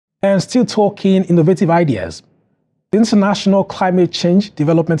And still talking innovative ideas, the International Climate Change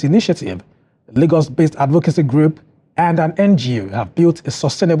Development Initiative, a Lagos-based advocacy group, and an NGO have built a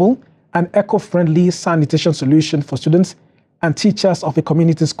sustainable and eco-friendly sanitation solution for students and teachers of a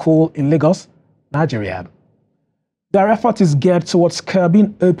community school in Lagos, Nigeria. Their effort is geared towards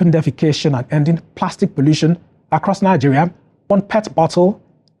curbing open defecation and ending plastic pollution across Nigeria, one pet bottle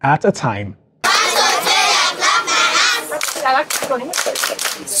at a time.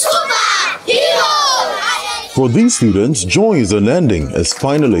 For these students, joy is unending as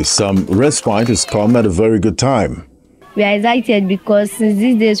finally some respite has come at a very good time. We are excited because since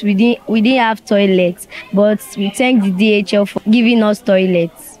these days we didn't have toilets, but we thank the DHL for giving us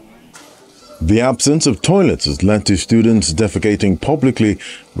toilets. The absence of toilets has led to students defecating publicly,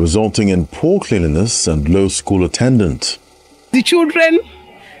 resulting in poor cleanliness and low school attendance. The children,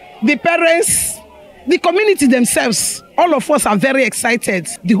 the parents, the community themselves, all of us are very excited.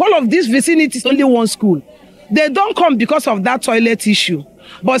 The whole of this vicinity is only one school. They don't come because of that toilet issue.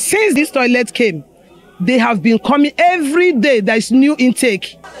 But since this toilet came, they have been coming every day. There is new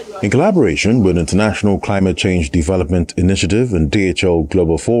intake. In collaboration with International Climate Change Development Initiative and DHL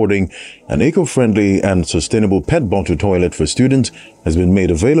Global Forwarding, an eco-friendly and sustainable pet bottle toilet for students has been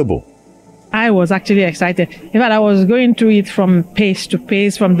made available. I was actually excited. In fact, I was going through it from pace to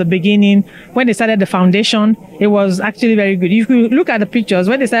pace from the beginning. When they started the foundation, it was actually very good. If you look at the pictures,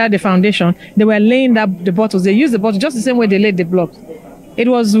 when they started the foundation, they were laying up the bottles. They used the bottle just the same way they laid the blocks. It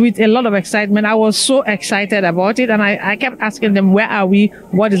was with a lot of excitement. I was so excited about it, and I kept asking them, where are we?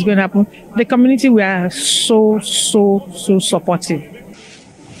 What is going to happen? The community were so supportive.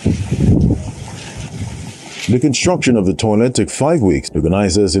 The construction of the toilet took 5 weeks.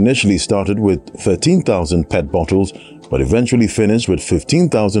 Organizers initially started with 13,000 PET bottles, but eventually finished with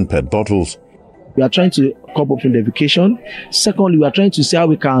 15,000 PET bottles. We are trying to curb open defecation. Secondly, we are trying to see how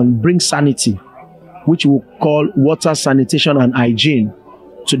we can bring sanity, which we call water, sanitation, and hygiene,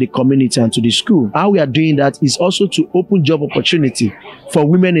 to the community and to the school. How we are doing that is also to open job opportunity for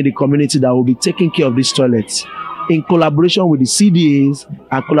women in the community that will be taking care of these toilets in collaboration with the CDAs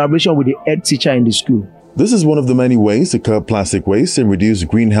and collaboration with the head teacher in the school. This is one of the many ways to curb plastic waste and reduce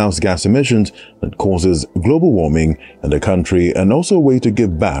greenhouse gas emissions that causes global warming in the country, and also a way to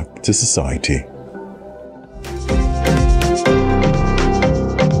give back to society.